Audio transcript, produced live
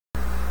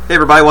Hey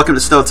everybody, welcome to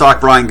Snow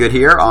Talk. Brian Good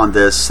here on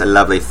this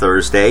lovely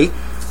Thursday.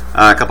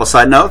 A couple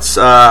side notes.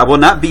 I will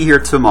not be here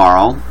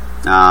tomorrow.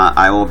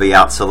 I will be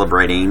out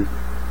celebrating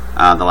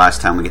the last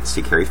time we get to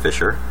see Carrie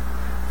Fisher.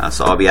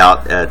 So I'll be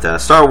out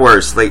at Star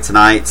Wars late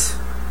tonight.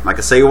 I'm not going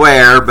to say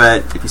where,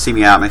 but if you see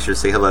me out, make sure to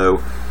say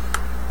hello.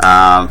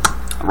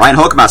 Ryan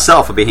Hoke and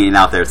myself will be hanging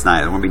out there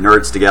tonight. We're going to be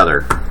nerds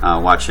together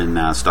watching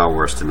Star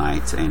Wars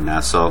tonight. And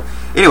now I'm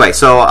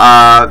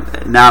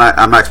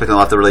not expecting a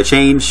lot to really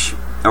change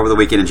over the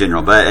weekend in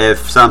general, but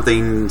if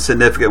something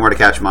significant were to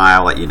catch my eye,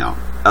 I'll let you know.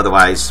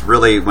 Otherwise,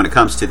 really, when it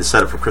comes to the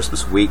setup for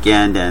Christmas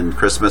weekend and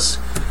Christmas,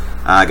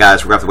 guys, we're going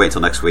to have to wait until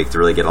next week to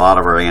really get a lot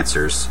of our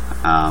answers,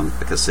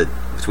 because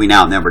between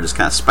now and then, we're just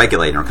kind of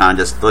speculating. We're kind of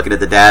just looking at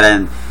the data,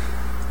 and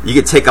you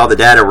can take all the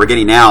data we're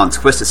getting now and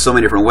twist it so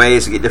many different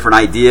ways to get different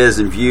ideas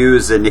and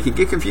views, and it can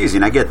get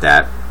confusing. I get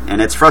that,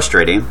 and it's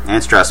frustrating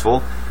and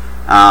stressful.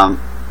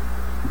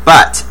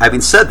 But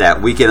having said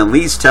that, we can at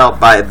least tell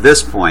by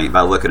this point,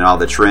 by looking at all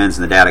the trends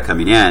and the data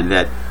coming in,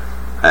 that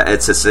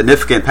it's a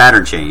significant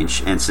pattern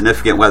change and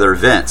significant weather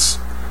events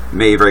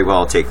may very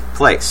well take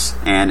place.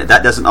 And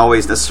that doesn't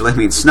always necessarily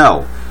mean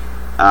snow.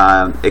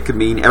 It could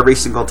mean every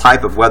single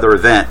type of weather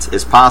event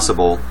is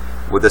possible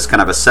with this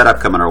kind of a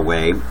setup coming our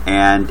way.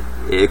 And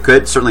it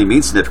could certainly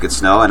mean significant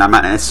snow, and I'm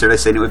not necessarily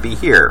saying it would be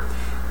here.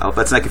 I hope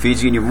that's not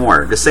confusing you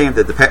more. Just saying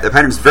that the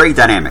pattern is very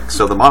dynamic,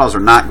 so the models are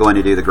not going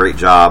to do the great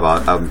job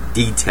of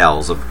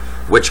details of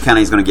which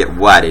county is going to get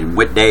what and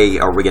what day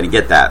are we going to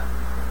get that.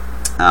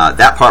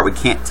 That part we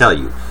can't tell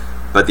you.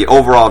 But the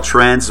overall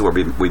trends is what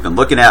we've been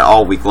looking at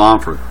all week long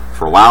for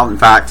a while, in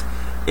fact,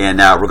 and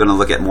we're going to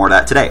look at more of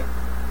that today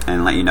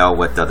and let you know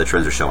what the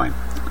trends are showing.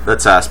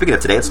 Speaking of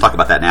today, let's talk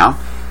about that now.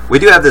 We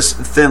do have this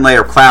thin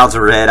layer of clouds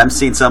overhead. I'm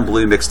seeing some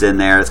blue mixed in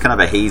there. It's kind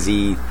of a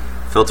hazy,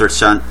 filtered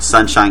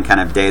sunshine kind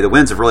of day. The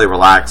winds have really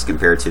relaxed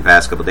compared to the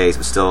past couple of days,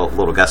 but still a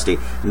little gusty.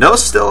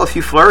 Notice still a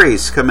few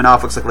flurries coming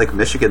off. Looks like Lake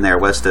Michigan there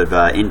west of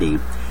Indy.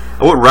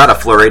 I wouldn't run a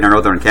flurry in our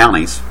northern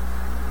counties.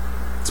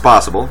 It's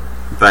possible,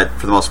 but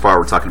for the most part,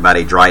 we're talking about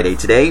a dry day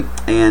today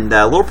and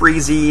a little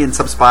breezy in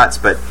some spots,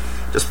 but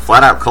just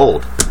flat out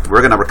cold.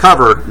 We're going to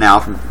recover now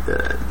from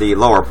the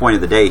lower point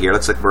of the day here.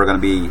 Looks like we're going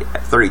to be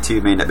at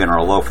 32, may end up being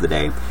our low for the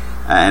day,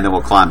 and then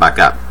we'll climb back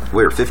up.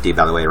 We were 50,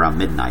 by the way, around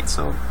midnight,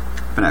 so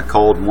it's been a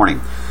cold morning.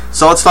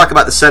 So let's talk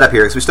about the setup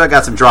here, because we still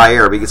got some dry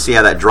air. We can see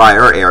how that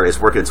drier area is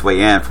working its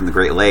way in from the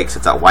Great Lakes.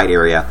 It's that white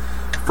area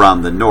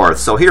from the north.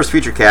 So here's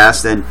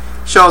Futurecast, and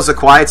shows a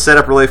quiet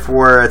setup really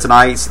for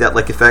tonight. See that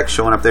lake effect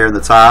showing up there in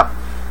the top.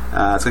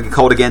 It's going to get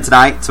cold again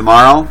tonight.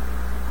 Tomorrow,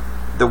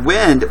 the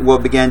wind will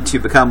begin to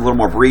become a little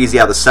more breezy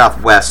out of the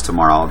southwest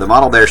tomorrow. The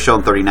model there is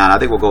showing 39. I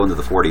think we'll go into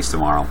the 40s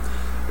tomorrow.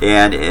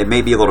 And it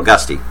may be a little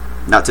gusty.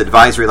 Not to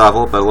advisory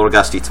level, but a little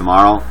gusty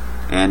tomorrow.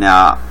 And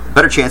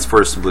better chance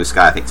for some blue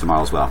sky, I think,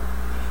 tomorrow as well.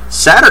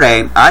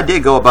 Saturday, I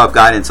did go above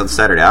guidance on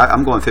Saturday.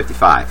 I'm going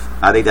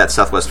 55. I think that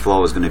southwest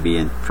flow is going to be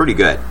in pretty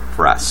good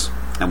for us.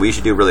 And we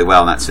should do really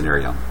well in that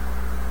scenario.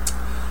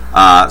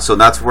 So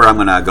that's where I'm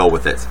going to go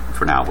with it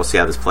for now. We'll see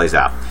how this plays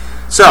out.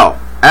 So,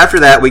 after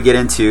that, we get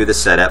into the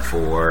setup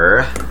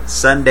for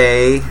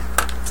Sunday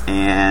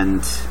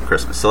and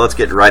Christmas. So let's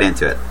get right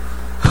into it.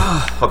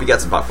 Hope you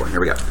got some popcorn. Here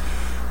we go.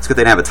 It's good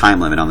they didn't have a time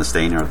limit on this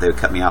thing, or they would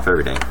cut me off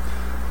every day.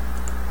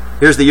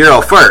 Here's the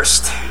Euro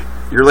first.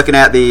 You're looking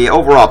at the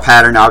overall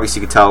pattern.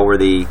 Obviously, you can tell where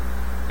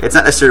it's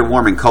not necessarily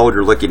warm and cold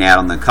you're looking at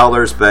on the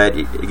colors, but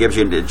it gives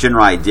you a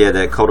general idea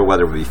that colder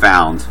weather will be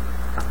found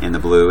in the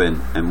blue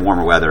and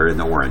warmer weather in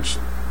the orange.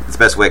 It's the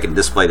best way I can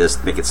display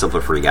this, make it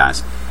simpler for you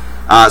guys.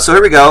 So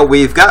here we go.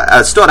 We've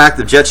got still an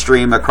active jet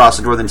stream across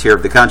the northern tier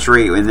of the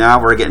country, and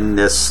now we're getting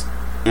this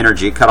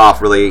energy cut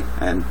off really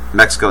in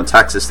Mexico and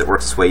Texas that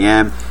works its way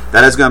in.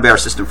 That is going to be our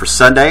system for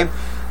Sunday.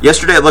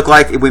 Yesterday it looked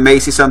like we may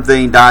see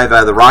something dive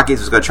out of the Rockies.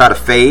 It was going to try to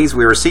phase.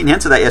 We were seeing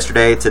hints of that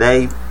yesterday.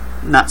 Today,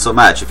 not so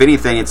much. If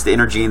anything, it's the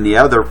energy in the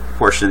other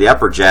portion of the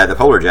upper jet, the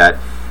polar jet,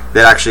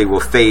 that actually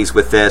will phase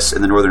with this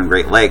in the northern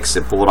Great Lakes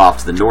and pull it off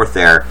to the north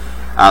there.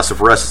 So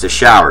for us, it's the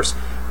showers.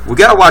 We've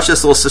got to watch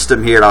this little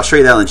system here, and I'll show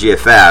you that on the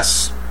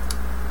GFS.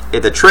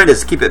 The trend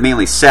is to keep it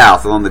mainly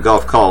south along the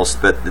Gulf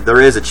Coast, but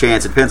there is a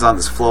chance. It depends on how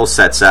this flow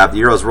sets up. The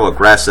Euro is real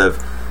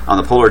aggressive on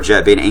the polar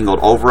jet being angled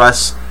over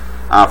us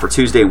for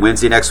Tuesday and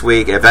Wednesday next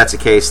week. If that's the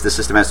case, the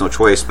system has no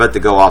choice but to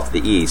go off to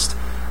the east.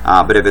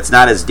 But if it's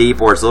not as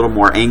deep or it's a little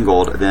more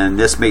angled, then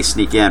this may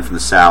sneak in from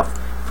the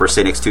south for,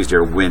 say, next Tuesday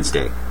or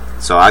Wednesday.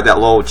 So I've got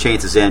low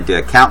chances in to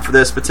account for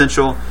this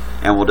potential,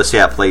 and we'll just see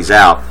how it plays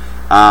out.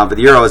 But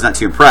the Euro is not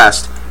too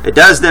impressed. It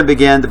does then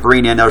begin to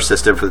bring in our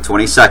system for the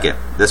 22nd.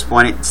 At this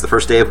point, it's the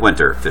first day of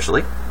winter,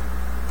 officially.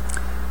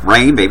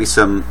 Rain, maybe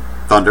some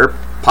thunder,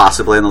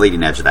 possibly on the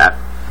leading edge of that.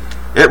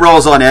 It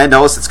rolls on in.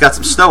 Notice it's got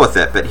some snow with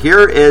it. But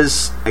here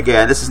is,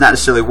 again, this is not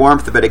necessarily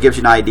warmth, but it gives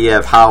you an idea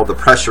of how the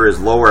pressure is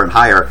lower and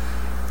higher.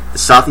 The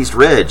Southeast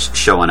Ridge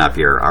showing up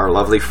here. Our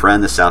lovely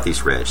friend, the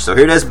Southeast Ridge. So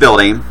here it is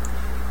building.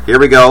 Here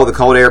we go. The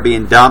cold air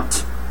being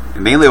dumped,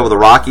 mainly over the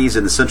Rockies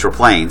and the Central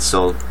Plains,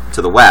 so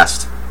to the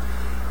west.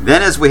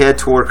 Then as we head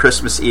toward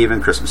Christmas Eve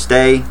and Christmas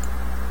Day,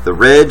 the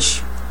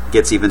ridge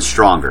gets even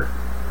stronger.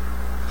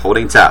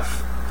 holding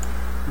tough.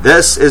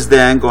 This is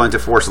then going to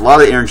force a lot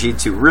of the energy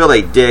to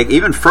really dig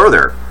even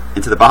further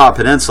into the Baja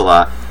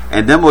Peninsula,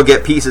 and then we'll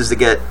get pieces to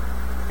get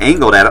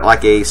angled at it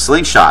like a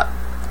slingshot.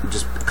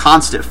 Just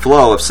constant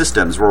flow of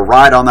systems. We're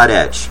right on that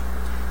edge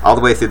all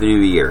the way through the new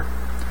year.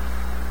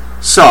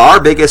 So our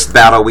biggest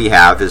battle we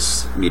have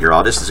as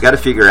meteorologists has got to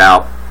figure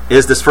out,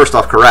 is this first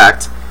off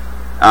correct?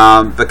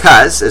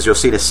 Because, as you'll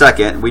see in a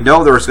second, we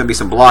know there's going to be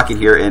some blocking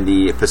here in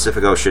the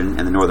Pacific Ocean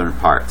in the northern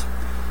part.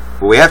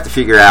 But we have to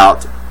figure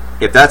out,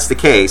 if that's the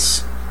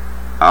case,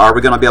 are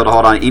we going to be able to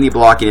hold on to any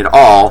blocking at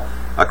all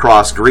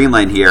across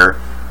Greenland here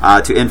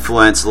to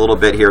influence a little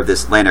bit here of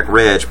this Atlantic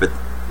ridge?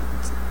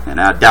 And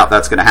I doubt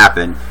that's going to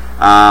happen.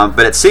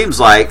 But it seems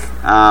like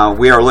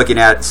we are looking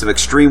at some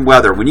extreme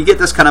weather. When you get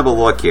this kind of a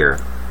look here,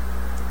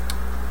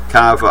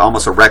 kind of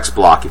almost a Rex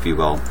block, if you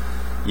will,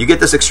 you get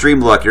this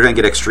extreme look, you're going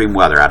to get extreme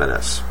weather out of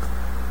this.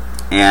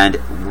 And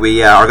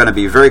we are going to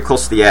be very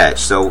close to the edge.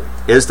 So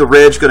is the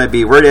ridge going to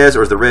be where it is,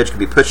 or is the ridge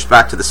going to be pushed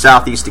back to the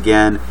southeast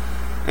again,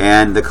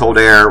 and the cold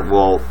air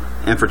will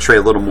infiltrate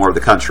a little more of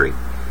the country?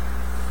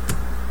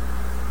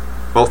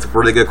 Both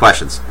really good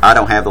questions. I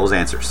don't have those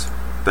answers,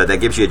 but that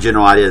gives you a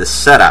general idea of the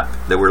setup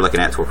that we're looking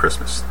at toward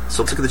Christmas.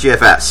 So let's look at the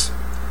GFS.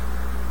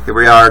 Here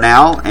we are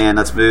now, and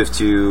let's move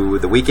to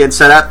the weekend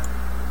setup.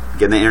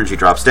 Again, the energy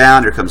drops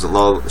down. Here comes the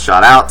low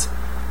shot out.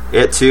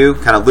 It too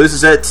kind of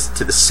loses it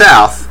to the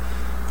south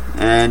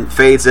and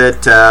fades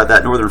it.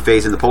 That northern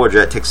phase in the polar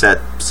jet takes that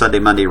Sunday,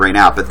 Monday rain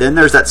out. But then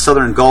there's that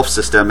southern Gulf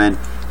system, and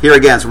here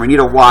again, so we need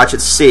to watch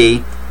and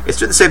see. It's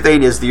doing the same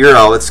thing as the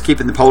Euro. It's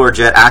keeping the polar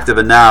jet active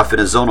enough in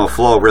a zonal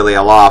flow really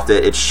aloft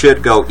that it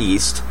should go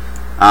east.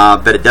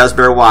 But it does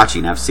bear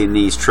watching. I've seen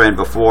these trend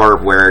before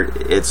where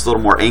it's a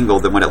little more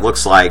angled than what it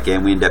looks like,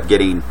 and we end up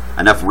getting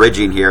enough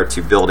ridging here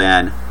to build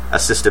in a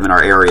system in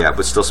our area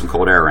with still some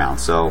cold air around.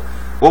 So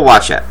we'll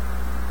watch it.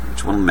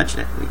 Each one will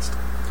mention it at least.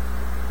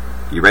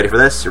 You ready for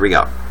this? Here we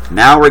go.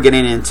 Now we're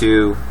getting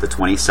into the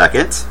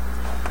 22nd.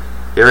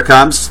 Here it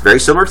comes. Very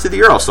similar to the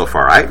Euro so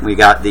far, right? We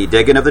got the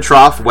digging of the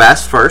trough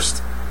west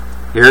first.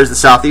 Here's the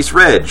southeast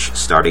ridge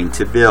starting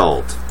to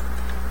build.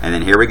 And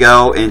then here we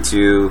go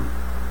into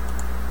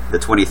the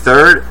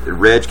 23rd. The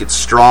ridge gets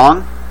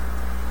strong.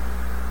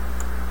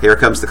 Here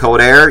comes the cold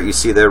air. You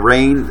see the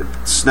rain,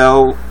 the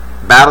snow,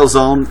 battle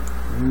zone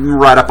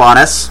right up on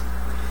us.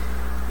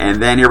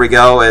 And then here we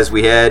go as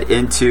we head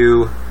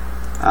into,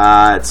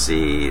 let's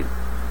see.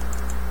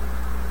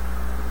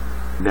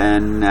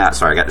 Then,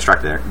 sorry, I got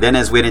distracted there. Then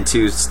as we head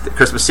into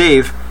Christmas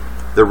Eve,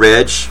 the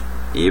ridge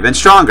even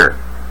stronger.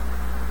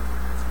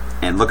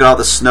 And look at all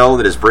the snow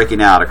that is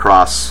breaking out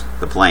across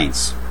the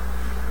plains.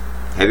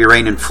 Heavy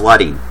rain and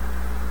flooding.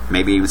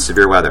 Maybe even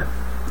severe weather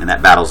in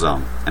that battle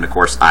zone. And of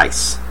course,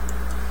 ice.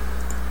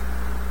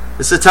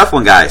 This is a tough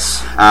one,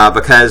 guys,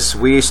 because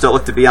we still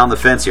look to be on the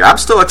fence here. I'm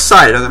still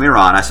excited. Don't get me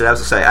wrong. I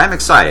was excited. I'm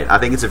excited. I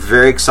think it's a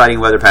very exciting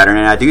weather pattern,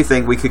 and I do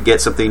think we could get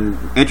something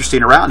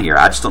interesting around here.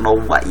 I just don't know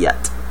what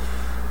yet.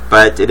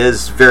 But it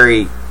is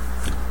very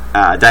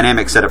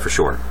dynamic setup for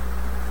sure.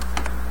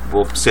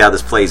 We'll see how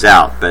this plays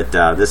out. But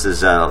this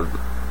is,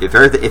 if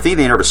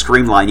anything ever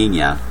screamed La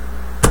Nina,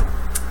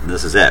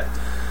 this is it.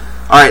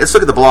 All right, let's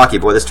look at the blocky.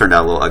 Boy, this turned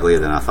out a little uglier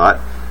than I thought.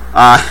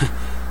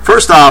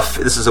 First off,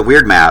 this is a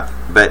weird map,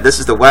 but this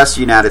is the west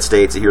United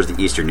States, and here's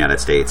the eastern United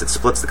States. It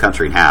splits the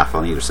country in half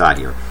on either side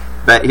here.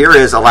 But here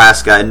is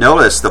Alaska, and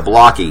notice the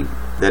blocking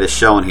that is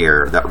shown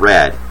here, that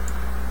red.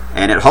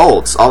 And it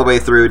holds all the way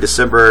through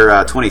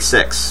December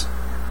 26.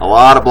 A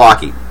lot of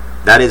blocking.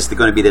 That is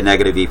going to be the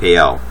negative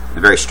EPO. A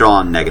very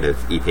strong negative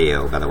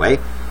EPO, by the way.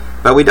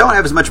 But we don't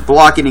have as much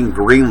blocking in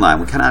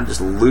Greenland. We kind of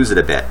just lose it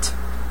a bit,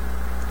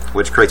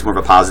 which creates more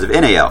of a positive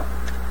NAO.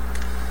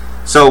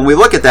 So when we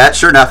look at that,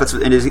 sure enough, that's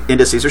what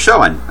indices are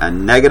showing. A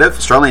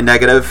negative, strongly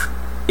negative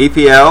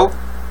EPO,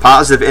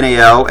 positive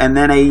NAO, and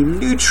then a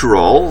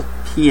neutral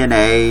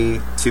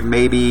PNA to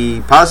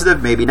maybe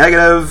positive, maybe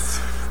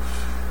negative.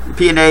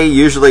 PNA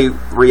usually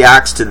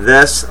reacts to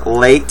this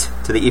late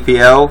to the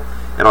EPO.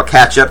 It'll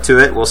catch up to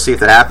it. We'll see if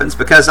that happens.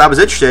 Because I was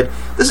interested,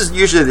 this is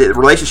usually the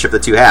relationship the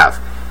two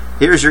have.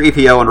 Here's your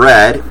EPO in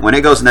red. When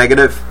it goes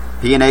negative,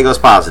 PNA goes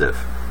positive.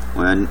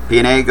 When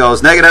PNA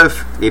goes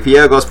negative,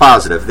 EPO goes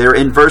positive. They're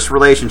inverse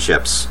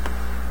relationships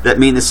that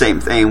mean the same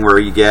thing, where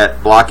you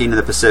get blocking in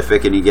the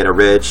Pacific and you get a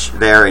ridge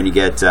there and you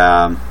get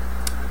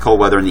cold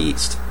weather in the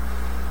east.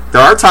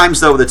 There are times,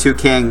 though, the two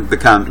can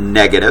become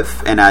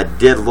negative, and I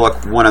did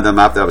look one of them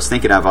up that I was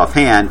thinking of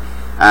offhand,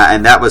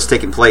 and that was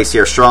taking place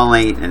here,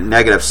 strongly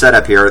negative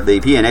setup here.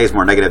 The PNA is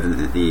more negative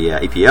than the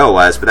EPO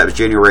was, but that was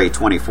January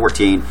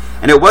 2014,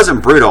 and it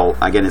wasn't brutal.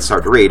 Again, it's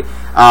hard to read,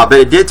 but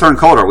it did turn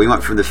colder. We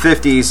went from the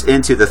 50s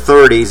into the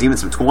 30s, even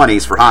some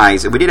 20s for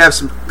highs, and we did have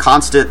some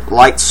constant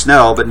light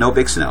snow, but no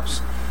big snows.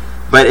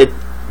 But it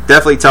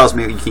definitely tells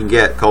me you can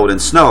get cold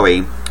and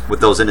snowy with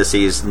those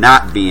indices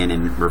not being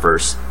in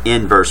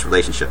inverse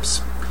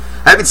relationships.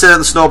 Having said on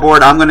the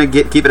snowboard, I'm going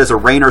to keep it as a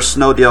rain or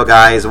snow deal,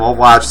 guys, and we'll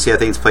watch and see how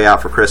things play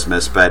out for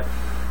Christmas. But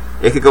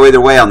it could go either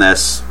way on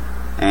this,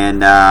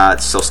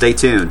 And so stay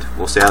tuned.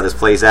 We'll see how this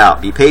plays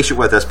out. Be patient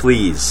with us,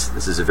 please.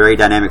 This is a very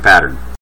dynamic pattern.